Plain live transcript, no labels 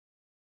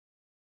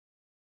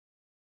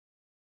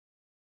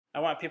I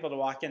want people to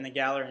walk in the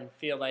gallery and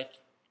feel like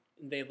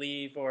they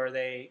leave, or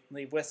they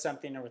leave with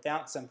something or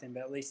without something,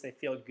 but at least they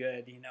feel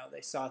good. You know,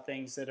 they saw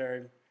things that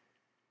are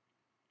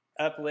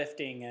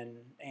uplifting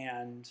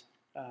and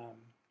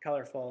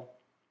colorful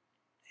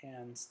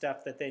and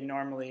stuff that they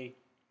normally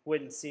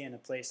wouldn't see in a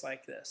place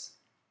like this.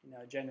 You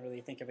know,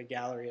 generally think of a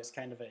gallery as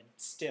kind of a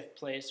stiff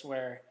place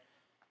where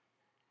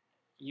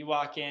you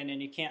walk in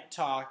and you can't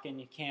talk and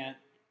you can't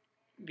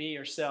be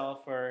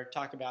yourself or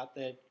talk about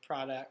the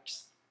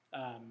products.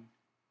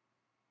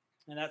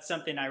 And that's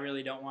something I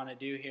really don't want to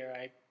do here.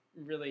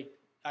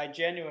 I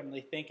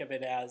genuinely think of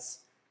it as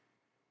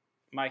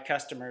my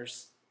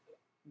customers,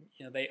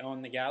 you know, they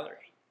own the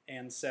gallery.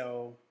 And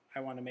so I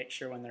want to make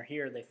sure when they're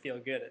here, they feel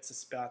good. It's a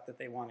spot that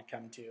they want to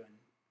come to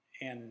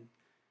and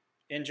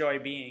enjoy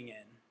being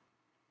in.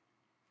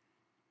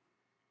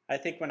 I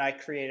think when I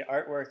create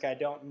artwork, I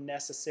don't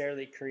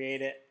necessarily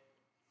create it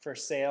for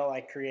sale.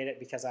 I create it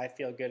because I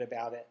feel good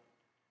about it.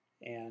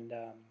 And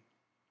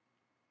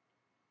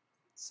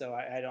so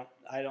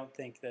I don't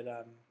think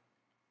that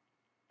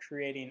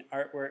creating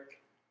artwork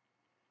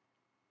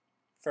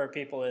for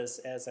people is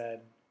as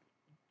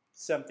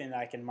something that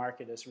I can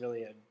market as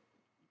really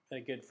a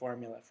good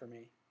formula for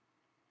me.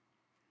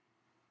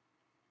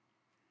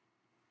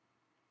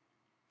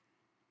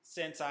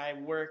 Since I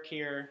work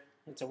here,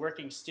 it's a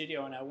working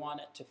studio, and I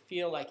want it to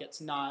feel like it's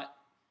not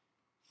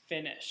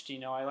finished. You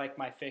know, I like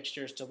my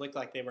fixtures to look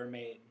like they were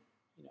made.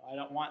 You know, I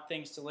don't want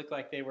things to look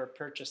like they were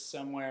purchased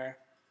somewhere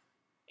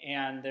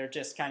and they're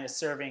just kind of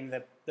serving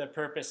the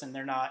purpose and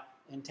they're not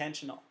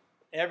intentional.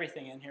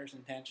 Everything in here is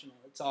intentional.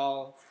 It's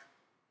all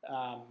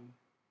thought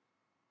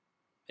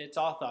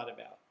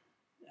about.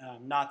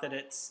 Not that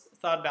it's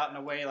thought about in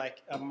a way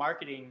like a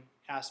marketing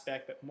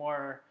aspect, but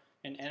more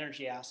an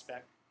energy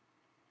aspect.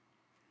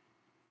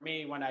 For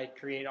me, when I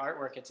create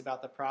artwork, it's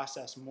about the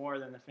process more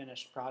than the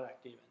finished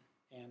product even.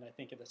 And I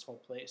think of this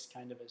whole place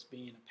kind of as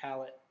being a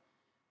palette.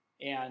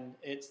 And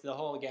it's the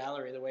whole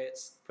gallery, the way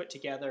it's put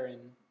together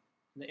and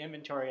the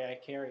inventory I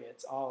carry,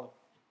 it's all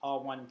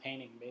one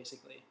painting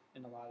basically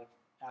in a lot of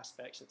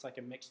aspects. It's like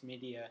a mixed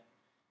media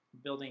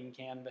building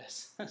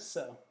canvas.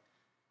 So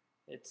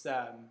it's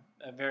a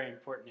very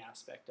important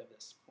aspect of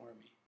this for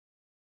me.